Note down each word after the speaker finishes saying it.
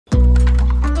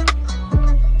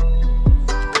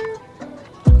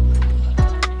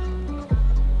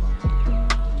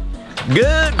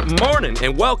Good morning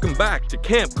and welcome back to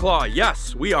Camp Claw.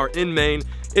 Yes, we are in Maine.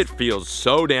 It feels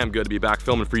so damn good to be back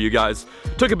filming for you guys.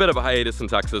 Took a bit of a hiatus in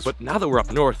Texas, but now that we're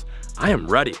up north, I am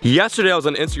ready. Yesterday I was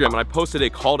on Instagram and I posted a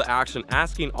call to action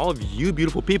asking all of you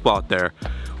beautiful people out there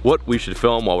what we should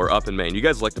film while we're up in Maine. You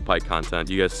guys like the pike content.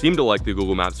 You guys seem to like the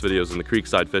Google Maps videos and the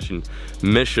creekside fishing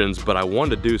missions, but I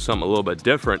wanted to do something a little bit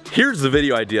different. Here's the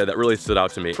video idea that really stood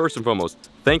out to me. First and foremost,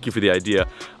 thank you for the idea.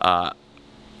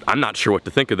 I'm not sure what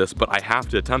to think of this, but I have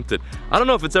to attempt it. I don't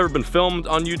know if it's ever been filmed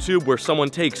on YouTube where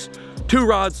someone takes 2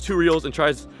 rods, 2 reels, and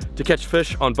tries to catch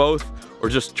fish on both, or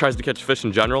just tries to catch fish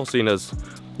in general, seeing as,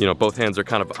 you know, both hands are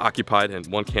kind of occupied and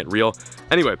one can't reel.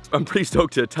 Anyway, I'm pretty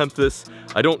stoked to attempt this.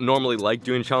 I don't normally like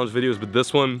doing challenge videos, but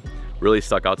this one really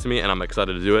stuck out to me and I'm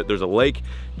excited to do it. There's a lake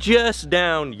just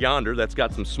down yonder that's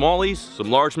got some smallies, some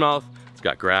largemouth. It's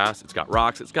got grass, it's got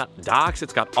rocks, it's got docks,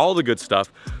 it's got all the good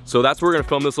stuff. So that's where we're gonna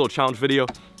film this little challenge video.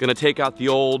 Gonna take out the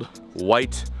old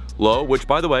white low, which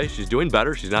by the way, she's doing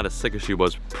better. She's not as sick as she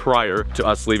was prior to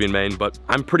us leaving Maine, but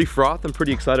I'm pretty frothed, I'm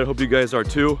pretty excited. Hope you guys are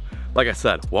too. Like I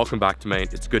said, welcome back to Maine.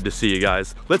 It's good to see you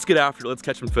guys. Let's get after it, let's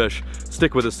catch some fish.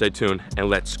 Stick with us, stay tuned, and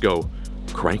let's go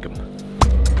crank them.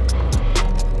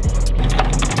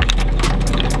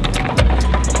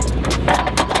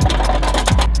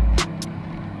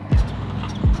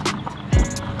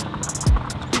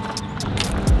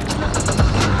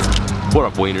 What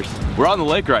up, wieners? We're on the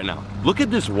lake right now. Look at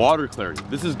this water clarity.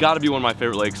 This has got to be one of my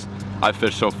favorite lakes I've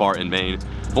fished so far in Maine.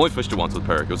 I've only fished it once with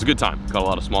Peric. It was a good time. Caught a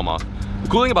lot of smallmouth. The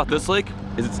cool thing about this lake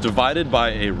is it's divided by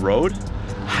a road.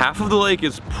 Half of the lake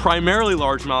is primarily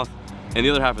largemouth, and the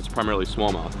other half is primarily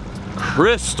smallmouth.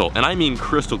 Crystal, and I mean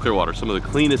crystal clear water. Some of the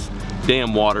cleanest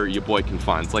damn water your boy can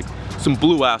find. It's like some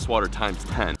blue ass water times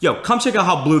 10. Yo, come check out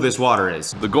how blue this water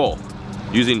is. The goal,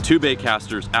 using 2 bait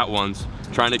casters at once,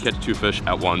 trying to catch 2 fish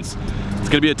at once. It's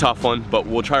gonna be a tough one, but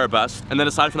we'll try our best. And then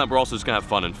aside from that, we're also just gonna have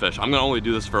fun and fish. I'm gonna only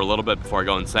do this for a little bit before I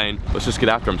go insane. Let's just get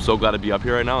after it. I'm so glad to be up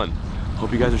here right now and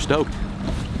hope you guys are stoked.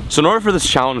 So in order for this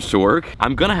challenge to work,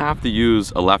 I'm gonna have to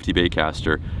use a lefty bait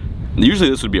caster. Usually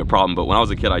this would be a problem, but when I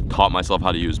was a kid, I taught myself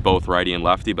how to use both righty and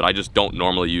lefty, but I just don't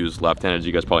normally use left-handed, as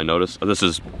you guys probably noticed. This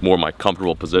is more my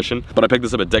comfortable position. But I picked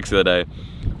this up at Dick's the other day.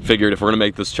 Figured if we're gonna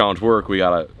make this challenge work, we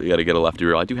gotta get a lefty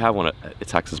reel. I do have one at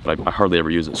Texas, but I hardly ever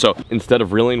use it. So instead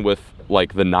of reeling with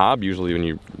like the knob, usually when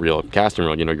you reel a casting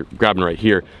reel, you know, you're grabbing right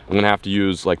here. I'm gonna have to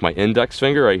use like my index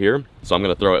finger right here. So I'm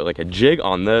gonna throw it like a jig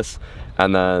on this,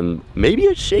 and then maybe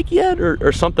a shaky head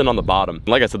or something on the bottom.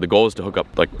 Like I said, the goal is to hook up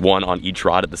like 1 on each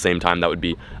rod at the same time. That would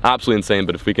be absolutely insane,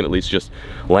 but if we can at least just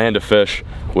land a fish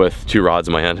with 2 rods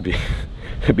in my hand,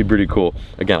 it'd be pretty cool.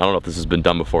 Again, I don't know if this has been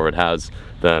done before. If it has,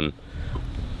 then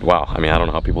wow. I mean, I don't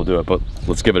know how people do it, but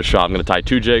let's give it a shot. I'm gonna tie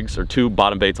 2 jigs or 2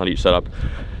 bottom baits on each setup,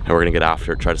 and we're gonna get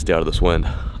after it, try to stay out of this wind.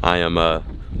 I am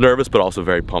nervous, but also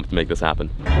very pumped to make this happen.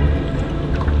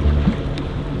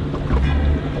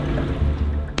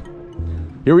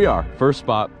 Here we are, first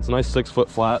spot. It's a nice 6-foot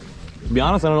flat. To be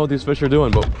honest, I don't know what these fish are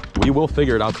doing, but we will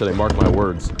figure it out today, mark my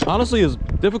words. Honestly, as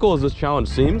difficult as this challenge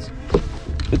seems,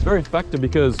 it's very effective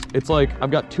because it's like I've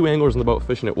got 2 anglers in the boat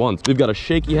fishing at once. We've got a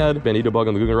shaky head, bandito bug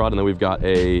on the Googan rod, and then we've got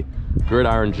a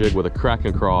gridiron jig with a crack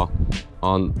and craw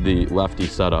on the lefty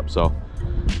setup. So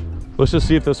let's just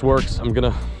see if this works. I'm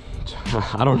gonna,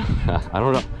 I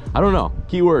don't know.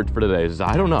 Key word for today is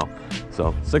I don't know.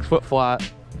 So 6-foot flat,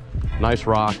 nice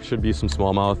rock, should be some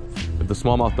smallmouth. If the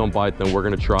smallmouth don't bite, then we're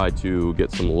gonna try to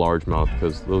get some largemouth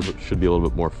because those should be a little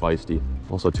bit more feisty.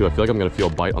 Also too, I feel like I'm gonna feel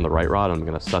a bite on the right rod and I'm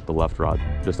gonna set the left rod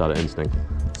just out of instinct.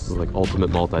 This is like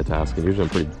ultimate multitasking. Usually I'm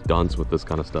pretty dunce with this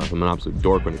kind of stuff. I'm an absolute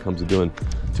dork when it comes to doing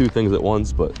 2 things at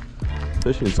once, but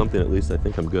fishing is something at least I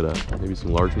think I'm good at. Maybe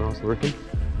some largemouth lurking.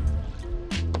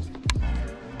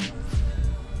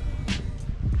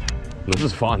 This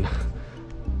is fun.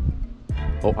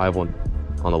 Oh, I have one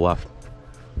on the left.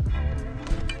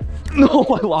 No,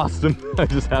 I lost him. I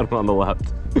just had one on the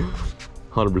left.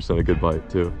 100% a good bite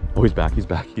too. Oh, he's back, he's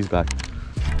back, he's back.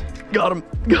 Got him,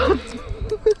 got him.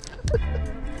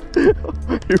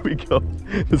 Here we go.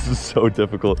 This is so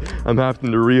difficult. I'm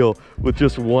having to reel with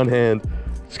just 1 hand.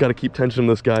 Just gotta keep tension on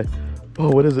this guy. Oh,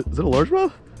 what is it? Is it a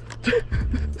largemouth?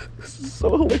 This is so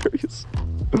hilarious.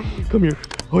 Come here.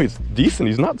 Oh, he's decent,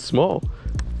 he's not small.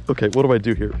 Okay, what do I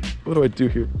do here? What do I do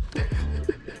here?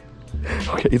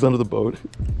 Okay, he's under the boat.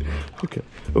 Okay,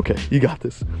 okay, you got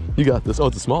this. You got this. Oh,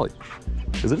 it's a smallie.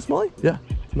 Is it a smallie? Yeah,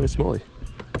 it's a nice smallie.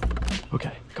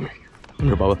 Okay, come here. Come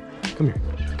here, Bubba. Come here.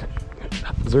 Okay.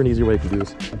 Is there an easier way to do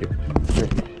this? Here.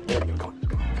 There you go. Come on,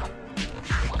 come on, come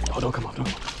on. Oh, don't come off, don't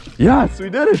come off. Yes, we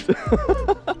did it.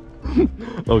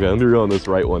 Okay, let me reel on this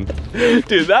right one.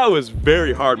 Dude, that was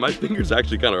very hard. My fingers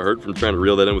actually kind of hurt from trying to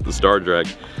reel that in with the star drag.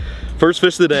 First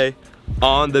fish of the day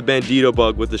on the bandito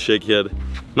bug with the shakehead.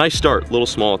 Nice start, a little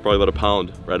small, probably about a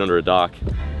pound right under a dock.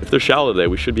 If they're shallow today,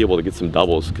 we should be able to get some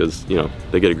doubles because, you know,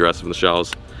 they get aggressive in the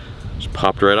shallows. Just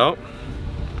popped right out.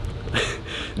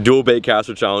 Dual bait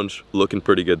caster challenge, looking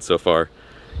pretty good so far.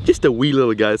 Just a wee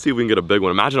little guy. Let's see if we can get a big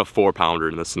one. Imagine a 4-pounder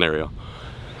in this scenario.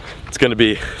 It's gonna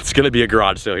be a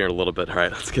garage sale here in a little bit. All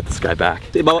right, let's get this guy back.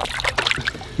 Hey, Bubba.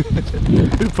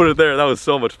 Put it there. That was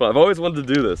so much fun. I've always wanted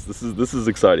to do this. This is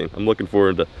exciting. I'm looking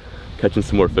forward to catching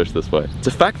some more fish this way. It's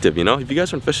effective, you know. If you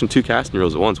guys aren't fishing 2 casting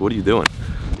reels at once, what are you doing?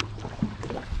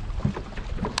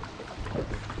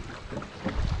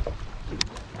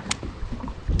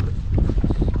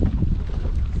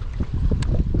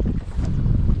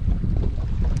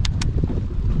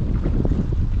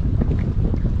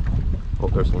 Oh,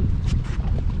 there's one.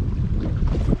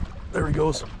 There he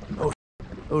goes. Oh,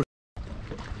 oh.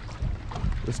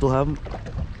 I still have him?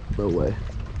 No way.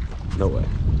 No way.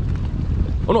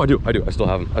 Oh no, I do. I still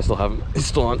have him. He's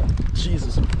still on.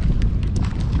 Jesus.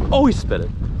 Oh, he spit it.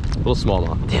 Little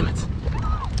smallmouth. Damn it.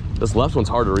 This left one's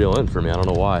hard to reel in for me. I don't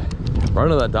know why. Right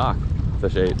under that dock.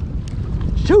 Fish ate.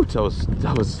 Shoot,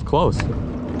 that was close.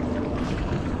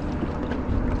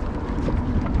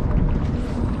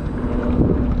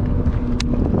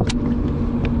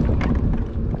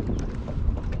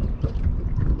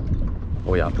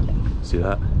 Oh yeah. See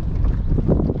that?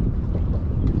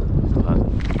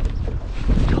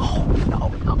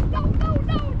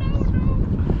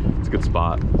 It's a good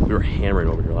spot. We were hammering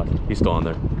over here last. He's still on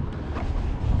there.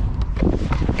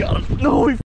 Got him. No,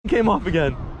 he came off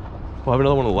again. Oh, I have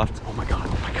another one on the left. Oh my god.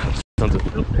 Oh my god. Sons of.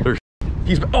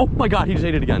 Oh my god. He just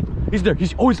ate it again. He's there.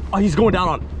 He's going down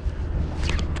on it.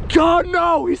 God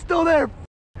no. He's still there.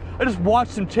 I just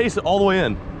watched him chase it all the way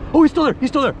in. Oh, he's still there. He's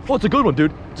still there. Oh, it's a good one,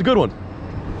 dude. It's a good one.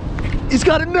 He's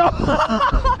got it. No.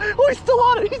 Oh, he's still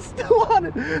on it. He's still on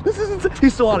it. This is insane.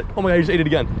 He's still on it. Oh my god. He just ate it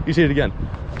again. He just ate it again.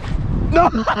 No.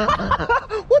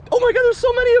 What? Oh my god. There's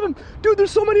so many of them. Dude,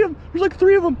 there's so many of them. There's like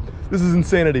 3 of them. This is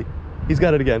insanity. He's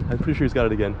got it again. I'm pretty sure he's got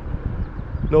it again.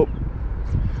 Nope.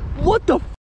 What the f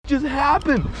just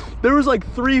happened? There was like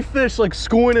 3 fish like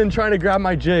schooling in trying to grab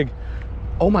my jig.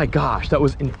 Oh my gosh. That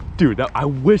was, dude, I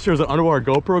wish there was an underwater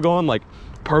GoPro going like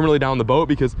permanently down the boat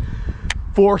because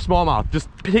 4 smallmouth just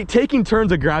taking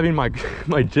turns of grabbing my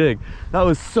jig. That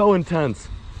was so intense.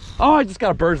 Oh, I just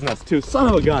got a bird's nest too. Son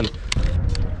of a gun.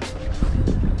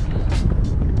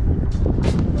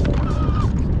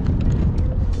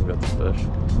 We got the fish.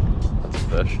 That's a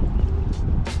fish.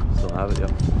 Still have it,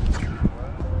 yep.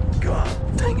 God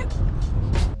dang it.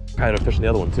 I had a fish in the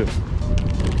other one too.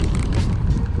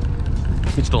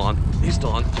 He's still on. He's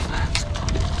still on.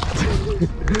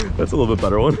 That's a little bit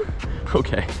better one.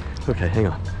 Okay. Okay, hang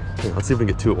on. Let's see if we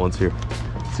can get 2 at once here.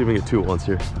 Let's see if we can get 2 at once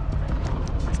here.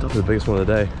 It's definitely the biggest one of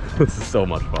the day. This is so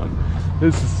much fun.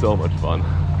 This is so much fun.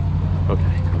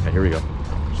 Okay, here we go.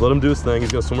 Just let him do his thing.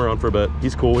 He's gonna swim around for a bit.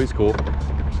 He's cool, he's cool.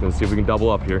 Just gonna see if we can double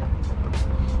up here.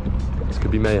 This could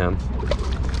be mayhem.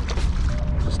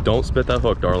 Just don't spit that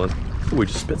hook, darling. Ooh, we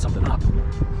just spit something up.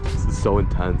 This is so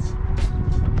intense.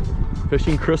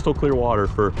 Fishing crystal clear water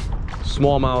for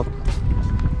smallmouth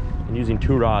and using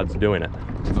 2 rods doing it.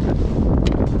 Okay.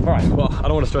 All right, well, I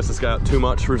don't want to stress this guy out too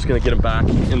much. We're just gonna get him back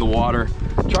in the water.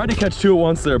 Tried to catch 2 at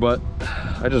once there, but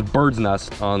I just bird's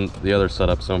nest on the other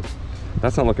setup, so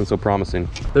that's not looking so promising.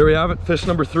 There we have it, fish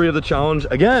number 3 of the challenge.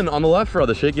 Again, on the left rod,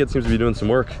 the shakehead seems to be doing some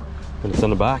work. I'm gonna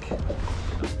send him back.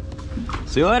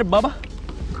 See you later, Bubba.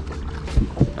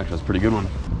 Actually, that's a pretty good one.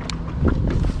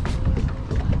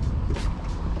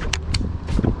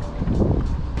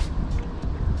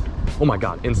 Oh my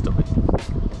god, instantly.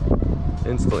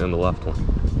 Instantly on the left one.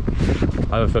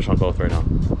 I have a fish on both right now.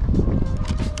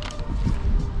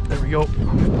 There we go.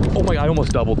 Oh my god, I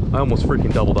almost doubled. I almost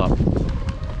freaking doubled up. I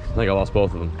think I lost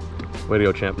both of them. Way to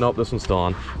go, champ. Nope, this one's still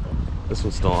on. This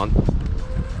one's still on.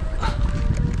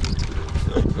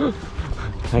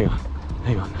 Hang on,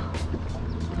 hang on.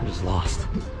 I just lost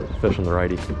fish on the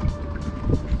righty.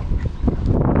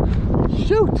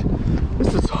 Shoot,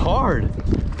 this is hard.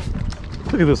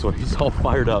 Look at this one, he's all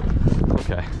fired up.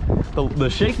 Okay, the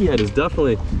shaky head is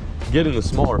definitely getting the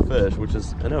smaller fish, which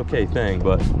is an okay thing,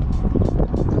 but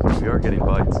we are getting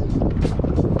bites.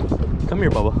 Come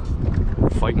here, Bubba.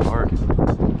 Fighting hard.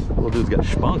 Little dude's got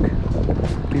spunk.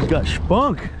 He's got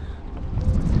spunk.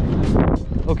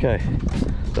 Okay,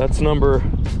 that's number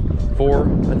 4,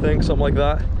 I think, something like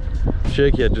that.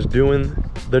 Shaky head just doing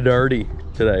the dirty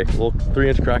today. A little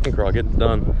 3-inch cracking crawl, getting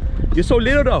done. You're so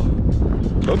little though.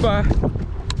 Bye-bye.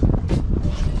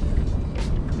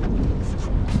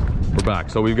 we're back.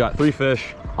 So we've got 3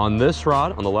 fish on this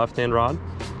rod, on the left-hand rod,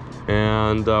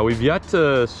 and we've yet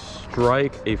to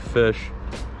strike a fish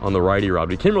on the righty rod.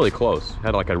 We came really close.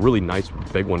 Had like a really nice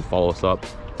big one follow us up.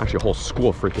 Actually, a whole school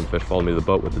of freaking fish followed me to the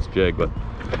boat with this jig, but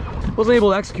wasn't able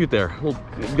to execute there.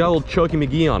 Got a little choky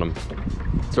McGee on him.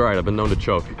 It's all right, I've been known to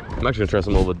choke. I'm actually gonna try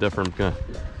something a little bit different. I'm gonna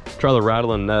try the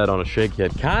rattling Ned on a shake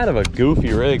head. Kind of a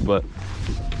goofy rig, but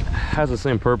has the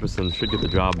same purpose and should get the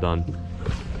job done.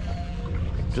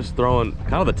 Just throwing,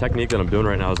 kind of the technique that I'm doing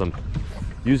right now is I'm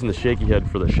using the shaky head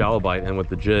for the shallow bite, and with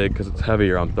the jig, because it's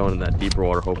heavier, I'm throwing in that deeper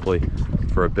water, hopefully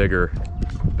for a bigger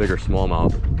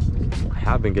smallmouth. I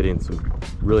have been getting some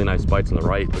really nice bites on the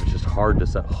right, but it's just hard to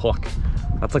set hook.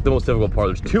 That's like the most difficult part.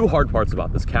 There's 2 hard parts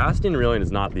about this. Casting and reeling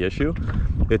is not the issue.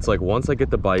 It's like once I get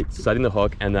the bite, setting the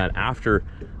hook, and then after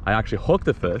I actually hook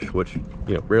the fish, which,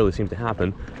 you know, rarely seems to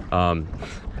happen,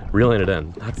 reeling it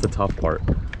in. That's the tough part.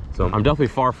 So I'm definitely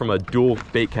far from a dual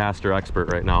bait caster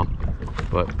expert right now,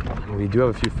 but we do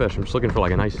have a few fish. I'm just looking for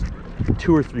like a nice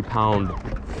 2 or 3 pound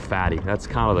fatty. That's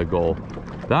kind of the goal.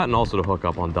 That, and also to hook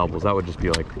up on doubles. That would just be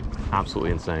like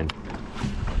absolutely insane.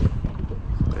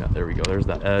 Yeah, there we go. There's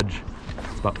that edge.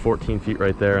 It's about 14 feet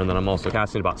right there. And then I'm also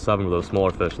casting about 7 of those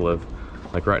smaller fish live.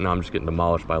 Like right now, I'm just getting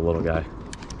demolished by a little guy.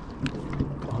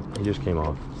 Oh, he just came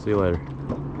off. See you later.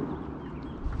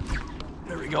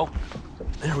 There we go.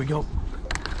 There we go.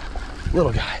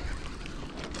 Little guy.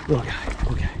 Little guy.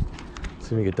 Okay. Let's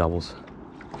see if we get doubles.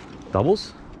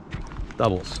 Doubles?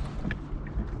 Doubles.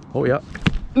 Oh, yeah.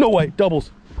 No way.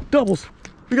 Doubles. Doubles.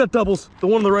 We got doubles. The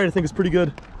one on the right, I think, is pretty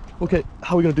good. Okay.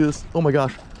 How are we going to do this? Oh, my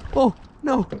gosh. Oh,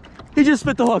 no. He just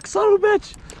spit the hook. Son of a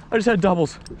bitch. I just had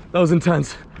doubles. That was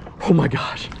intense. Oh, my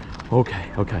gosh.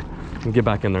 Okay. Okay. I'm gonna get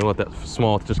back in there and let that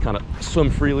small just kind of swim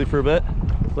freely for a bit.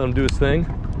 Let him do his thing.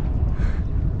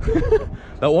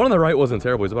 That one on the right wasn't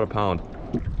terrible. He's about a pound.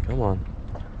 Come on.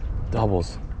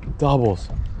 Doubles. Doubles.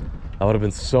 That would have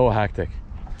been so hectic.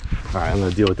 All right, I'm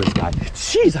gonna deal with this guy.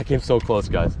 Jeez, I came so close,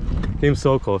 guys. Came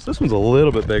so close. This one's a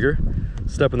little bit bigger.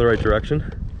 Step in the right direction.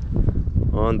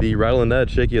 On the rattle and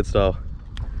Ned, shaky head style.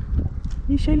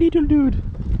 He's a little dude.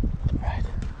 All right,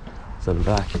 send him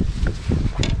back.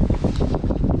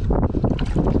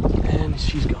 And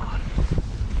she's gone.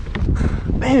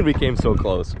 Man, we came so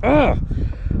close. Ugh.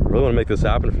 I really want to make this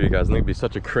happen for you guys. I think it'd be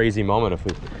such a crazy moment if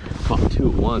we caught 2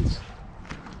 at once.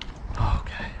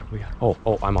 Okay, we got.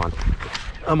 Oh, I'm on.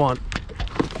 I'm on.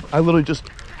 I literally just.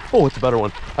 Oh, it's a better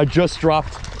one. I just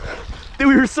dropped. Dude,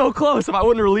 we were so close. If I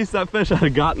wouldn't release that fish, I'd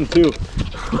have gotten 2.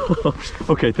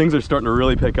 Okay, things are starting to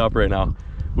really pick up right now.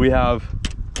 We have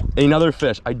another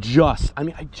fish. I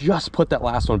just put that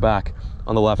last one back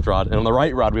on the left rod, and on the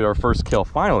right rod we had our first kill.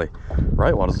 Finally, the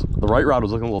right rod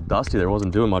was looking a little dusty there. It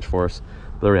wasn't doing much for us.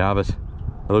 There we have it.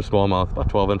 Another smallmouth, about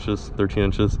 12 inches, 13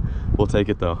 inches. We'll take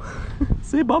it though.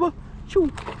 See, Bubba?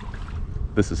 Choo.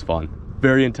 This is fun.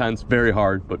 Very intense, very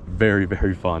hard, but very,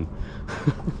 very fun.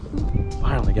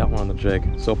 Finally got one on the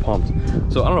jig. So pumped.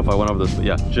 So I don't know if I went over this, but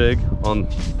yeah, jig on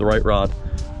the right rod,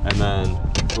 and then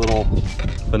little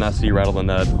finesse rattle the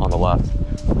Ned on the left.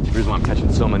 The reason why I'm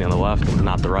catching so many on the left and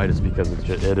not the right is because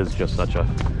it is just such a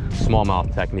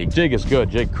smallmouth technique. Jig is good.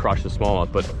 Jig crushes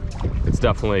smallmouth, but it's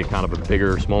definitely kind of a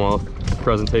bigger smallmouth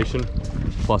presentation.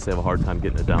 Plus, they have a hard time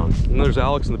getting it down. And there's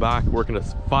Alex in the back working a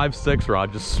 5-6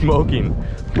 rod, just smoking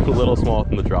a little smallmouth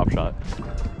in the drop shot.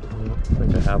 I don't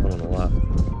think I have one on the left.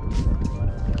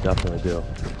 Definitely do.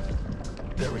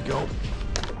 There we go.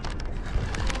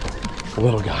 A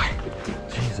little guy.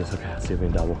 Jesus. Okay, let's see if we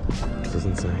can double. This is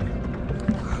insane.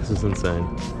 This is insane.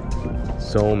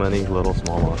 So many little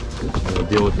smallmouth. I'm gonna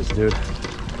deal with this dude.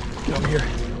 Get over here.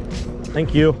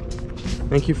 Thank you.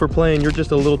 Thank you for playing. You're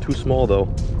just a little too small though.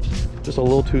 Just a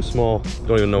little too small.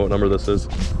 Don't even know what number this is.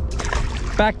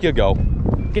 Back you go.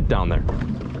 Get down there.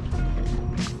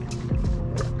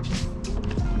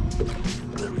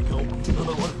 There we go.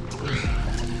 Another one.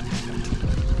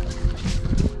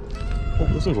 Oh,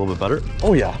 this one's a little bit better.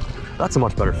 Oh yeah, that's a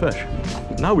much better fish.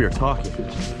 Now we are talking.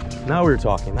 Now we are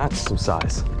talking. That's some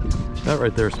size. That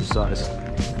right there is some size.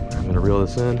 I'm gonna reel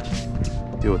this in.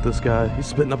 Deal with this guy. He's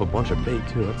spitting up a bunch of bait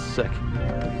too. That's sick.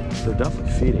 They're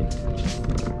definitely feeding.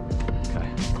 Okay.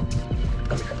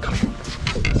 Come here.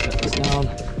 Set this down.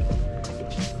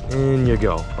 In you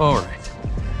go. All right.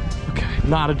 Okay.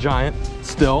 Not a giant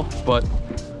still, but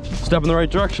step in the right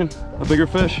direction. A bigger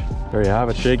fish. There you have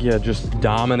it. Shaky head just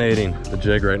dominating the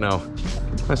jig right now.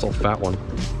 Nice little fat one.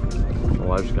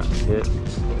 Oh, I just got hit.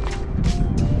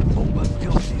 Oh, but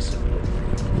feels decent.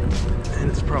 And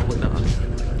it's probably not.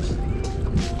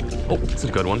 Oh, it's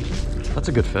a good one. That's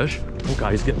a good fish. Oh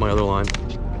God, he's getting my other line.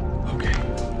 Okay.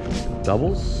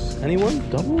 Doubles? Anyone?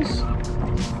 Doubles?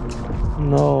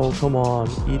 No, come on,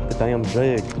 eat the damn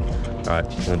jig. All right,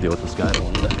 I'm gonna deal with this guy. I don't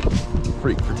want to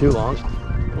freak for too long.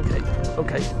 Okay,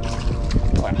 okay.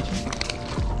 Wow.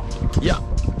 Yeah,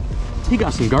 he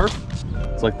got some garp.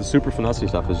 It's like the super finessey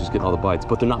stuff is just getting all the bites,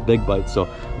 but they're not big bites, so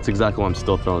it's exactly why I'm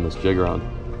still throwing this jig around.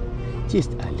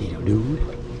 Just a little dude.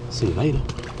 See you later.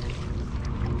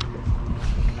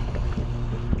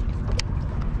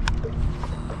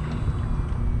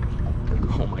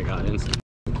 Oh my god, instant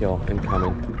kill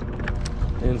incoming.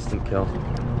 Instant kill.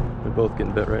 They're both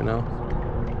getting bit right now.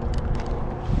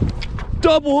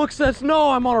 Double hook set.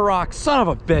 No, I'm on a rock. Son of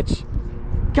a bitch.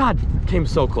 God, came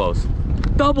so close.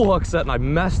 Double hook set and I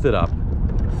messed it up.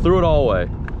 Threw it all away.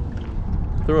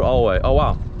 Threw it all away. Oh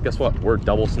wow, guess what? We're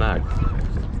double snagged.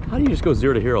 How do you just go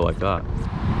 0 to hero like that?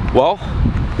 Well,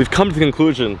 we've come to the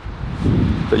conclusion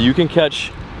that you can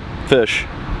catch fish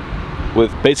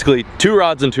with basically 2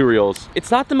 rods and 2 reels. It's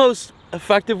not the most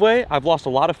effective way. I've lost a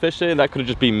lot of fish today. That could have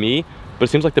just been me, but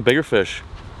it seems like the bigger fish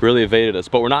really evaded us.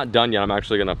 But we're not done yet. I'm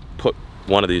actually gonna put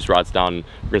one of these rods down.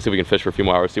 We're gonna see if we can fish for a few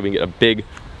more hours, see if we can get a big,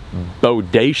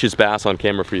 bodacious bass on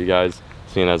camera for you guys,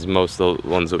 seeing as most of the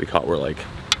ones that we caught were like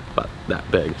about that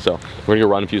big. So we're gonna go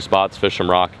run a few spots, fish some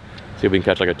rock, see if we can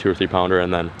catch like a 2 or 3 pounder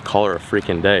and then call her a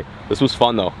freaking day. This was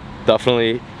fun though.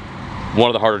 Definitely one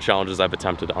of the harder challenges I've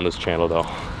attempted on this channel though.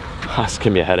 This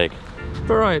can be a headache.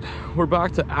 All right, we're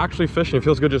back to actually fishing. It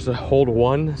feels good just to hold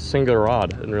one singular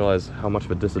rod. I didn't realize how much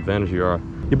of a disadvantage you are.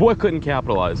 Your boy couldn't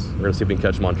capitalize. We're gonna see if we can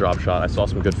catch him on drop shot. I saw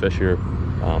some good fish here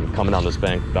coming down this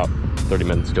bank about 30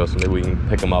 minutes ago, so maybe we can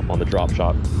pick them up on the drop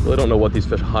shot. Really don't know what these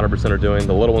fish 100% are doing.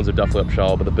 The little ones are definitely up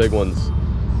shell, but the big ones,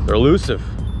 they're elusive,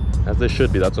 as they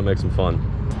should be. That's what makes them fun.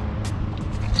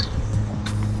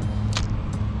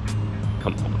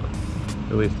 Come on,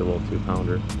 at least a little 2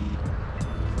 pounder.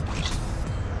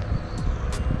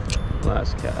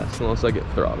 Last cast, unless I get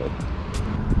throttled.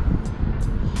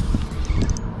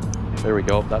 There we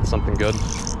go, that's something good.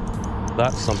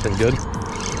 That's something good.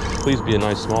 Please be a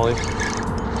nice smallie.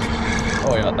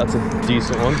 Oh yeah, that's a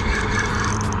decent one.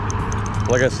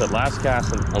 Like I said, last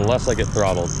cast, unless I get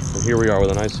throttled. And here we are with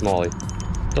a nice smallie.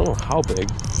 Don't know how big.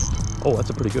 Oh,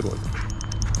 that's a pretty good one.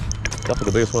 Definitely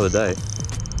the biggest one of the day.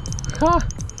 Ha!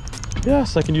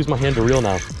 Yes, I can use my hand to reel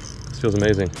now. This feels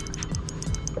amazing.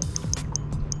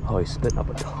 Oh, he's spitting up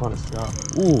a ton of stuff.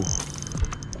 Ooh.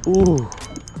 Ooh.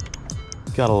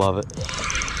 Gotta love it.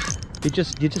 You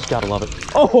just gotta love it.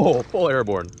 Oh, full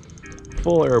airborne.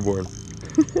 Full airborne.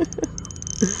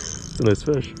 It's a nice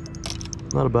fish.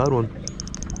 Not a bad one.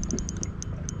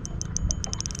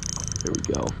 There we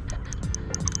go.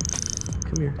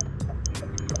 Come here.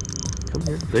 Come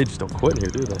here. They just don't quit in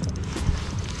here, do they?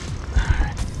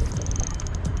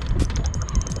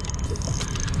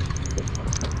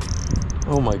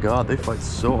 Oh my god, they fight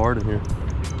so hard in here.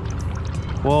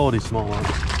 Quality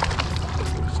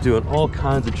smallmouth. Just doing all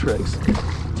kinds of tricks.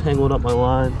 Tangling up my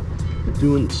line,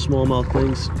 doing smallmouth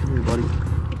things. Come here, buddy.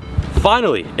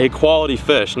 Finally, a quality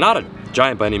fish. Not a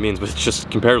giant by any means, but it's just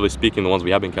comparatively speaking, the ones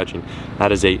we have been catching.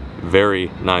 That is a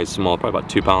very nice small, probably about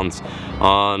 2 pounds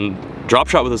on drop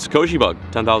shot with a Sakoshi bug,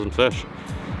 10,000 fish.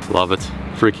 Love it,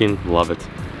 freaking love it.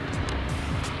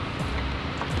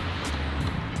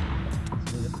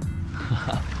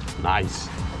 Nice.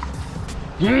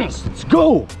 Yes, let's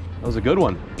go. That was a good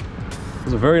one. It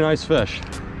was a very nice fish.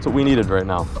 That's what we needed right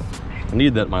now. I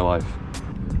need that in my life.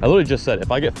 I literally just said,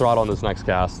 if I get throttled on this next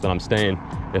cast, then I'm staying.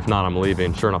 If not, I'm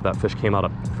leaving. Sure enough, that fish came out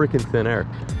of freaking thin air.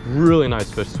 Really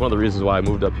nice fish. It's one of the reasons why I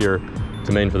moved up here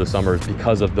to Maine for the summer, is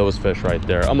because of those fish right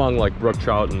there. Among like brook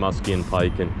trout and muskie and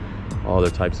pike and all other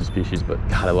types of species. But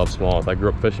God, I love smallmouth. I grew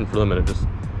up fishing for them, and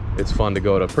it's fun to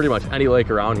go to pretty much any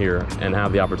lake around here and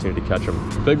have the opportunity to catch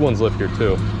them. Big ones live here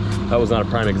too. That was not a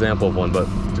prime example of one, but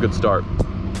it's a good start.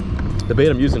 The bait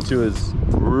I'm using too is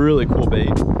really cool bait.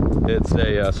 It's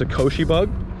a Sakoshi bug,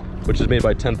 which is made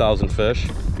by 10,000 Fish.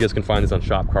 You guys can find this on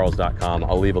shopcarls.com.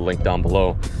 I'll leave a link down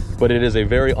below. But it is a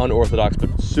very unorthodox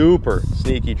but super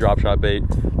sneaky drop shot bait.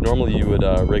 Normally you would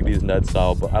rig these Ned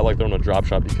style, but I like throwing a drop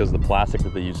shot because the plastic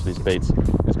that they use for these baits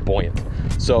is buoyant.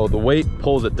 So the weight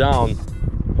pulls it down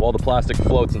while the plastic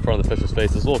floats in front of the fish's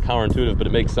face. It's a little counterintuitive, but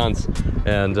it makes sense.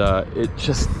 And it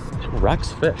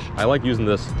wrecks fish. I like using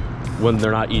this when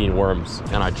they're not eating worms.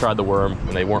 And I tried the worm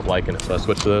and they weren't liking it, so I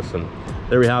switched to this, and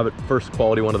there we have it. First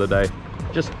quality one of the day.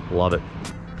 Just love it.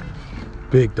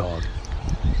 Big dog.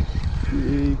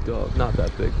 Big dog. Not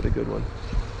that big, but a good one.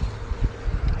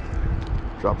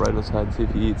 Drop right in his head, see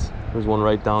if he eats. There's one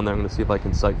right down there. I'm gonna see if I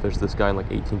can sight fish this guy in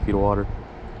like 18 feet of water.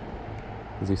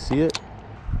 Does he see it?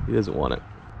 He doesn't want it.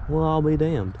 Well, I'll be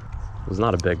damned. It was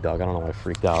not a big dog. I don't know why I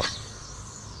freaked out.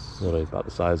 Literally about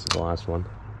the size of the last one.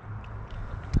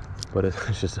 but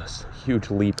it's just a huge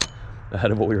leap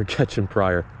ahead of what we were catching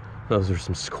prior. Those are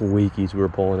some squeakies we were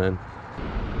pulling in.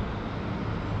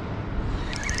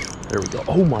 There we go.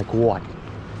 Oh my God.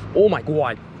 Oh my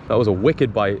God. That was a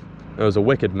wicked bite. That was a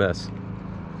wicked miss.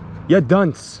 Yeah,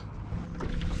 dunce.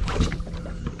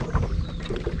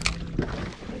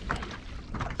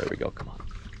 There we go, come on.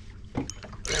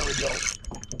 There we go.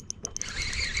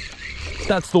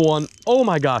 That's the one. Oh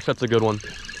my gosh, that's a good one.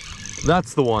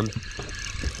 That's the one.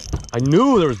 I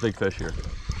knew there was big fish here.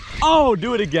 Oh,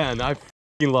 do it again. I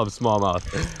f***ing love smallmouth.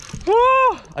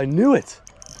 Oh, I knew it.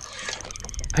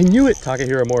 I knew it,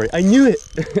 Takahiro Mori. I knew it.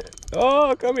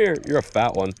 Oh, come here. You're a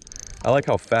fat one. I like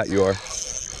how fat you are.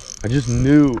 I just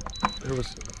knew there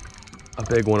was a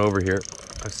big one over here.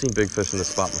 I've seen big fish in this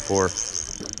spot before.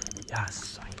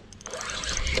 Yes. I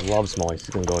love smallies. He's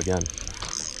gonna go again.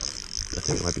 I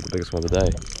think it might be the biggest one of the day.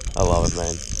 I love it,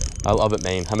 Maine. I love it,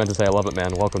 Maine. I meant to say I love it,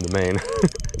 man. Welcome to Maine.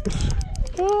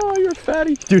 Oh, you're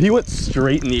fatty. Dude, he went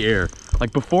straight in the air.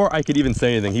 Like before I could even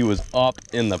say anything, he was up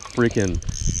in the freaking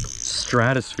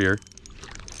stratosphere.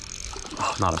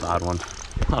 Oh, not a bad one.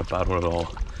 Not a bad one at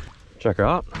all. Check her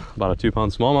out. About a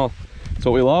 2-pound smallmouth. That's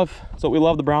what we love. That's what we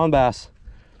love, the brown bass.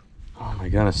 Oh my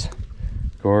goodness.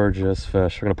 Gorgeous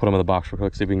fish. We're gonna put them in the box real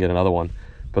quick, see if we can get another one.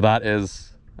 But that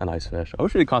is a nice fish. I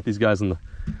wish we had caught these guys in the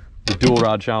dual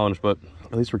rod challenge, but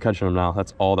at least we're catching them now.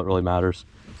 That's all that really matters.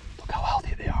 Look how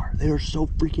healthy they are. They are so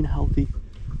freaking healthy.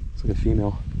 It's like a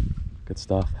female. Good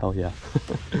stuff. Hell yeah.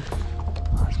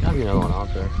 There's gotta be another one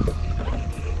out there.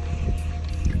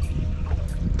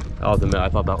 I'll admit, I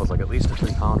thought that was like at least a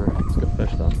 3-pounder. It's a good fish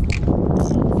though.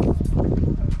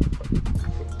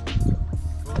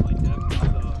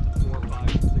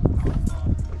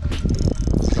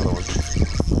 Another one.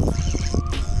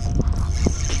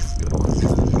 Good one.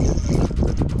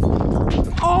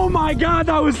 Oh my God,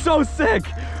 that was so sick!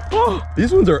 Oh,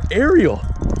 these ones are aerial.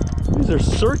 These are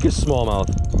circus smallmouth.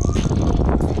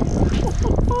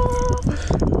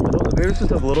 Maybe it's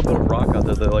just a little bit of rock out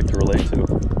there that I like to relate to.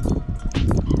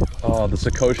 Oh, the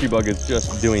Sakoshi bug is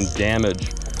just doing damage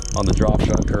on the drop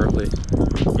shot currently.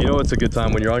 You know it's a good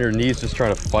time when you're on your knees just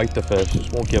trying to fight the fish.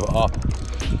 Just won't give up.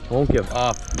 Won't give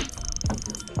up.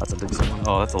 That's a big one.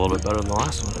 Oh, that's a little bit better than the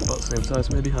last one. About the same size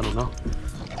maybe, I don't know.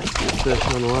 Fish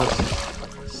nonetheless.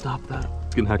 Stop that.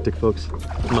 It's getting hectic, folks.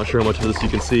 I'm not sure how much of this you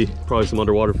can see. Probably some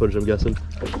underwater footage, I'm guessing.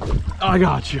 I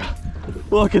got you.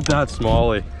 Look at that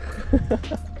smallie.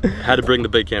 Had to bring the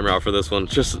big camera out for this one.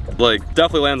 Just like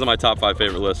definitely lands on my top 5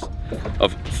 favorite list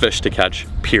of fish to catch,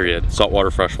 period. Saltwater,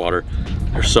 freshwater.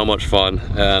 They're so much fun,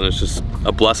 and it's just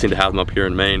a blessing to have them up here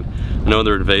in Maine. I know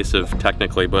they're invasive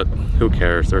technically, but who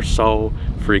cares? They're so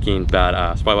freaking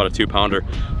badass. Probably about a 2-pounder,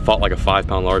 fought like a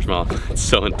 5-pound largemouth. It's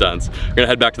so intense. We're gonna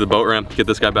head back to the boat ramp, get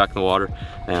this guy back in the water,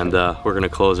 and we're gonna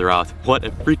close her out. What a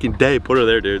freaking day. Put her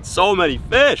there, dude. So many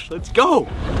fish. Let's go.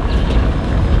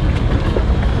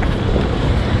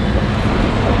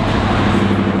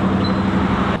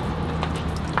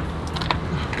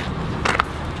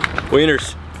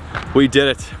 Wieners, we did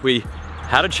it. We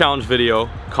had a challenge video,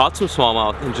 caught some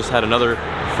smallmouth, and just had another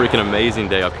freaking amazing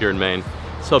day up here in Maine.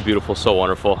 So beautiful, so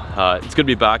wonderful. It's good to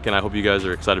be back, and I hope you guys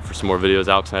are excited for some more videos.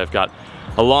 Alex and I have got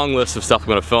a long list of stuff I'm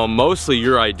gonna film, mostly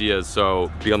your ideas, so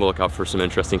be on the lookout for some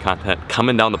interesting content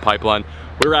coming down the pipeline.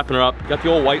 We're wrapping her up. Got the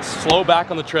old white slow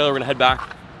back on the trailer. We're gonna head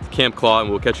back to Camp Claw, and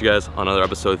we'll catch you guys on another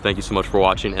episode. Thank you so much for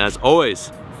watching, and as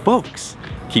always, folks,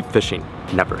 keep fishing,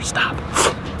 never stop.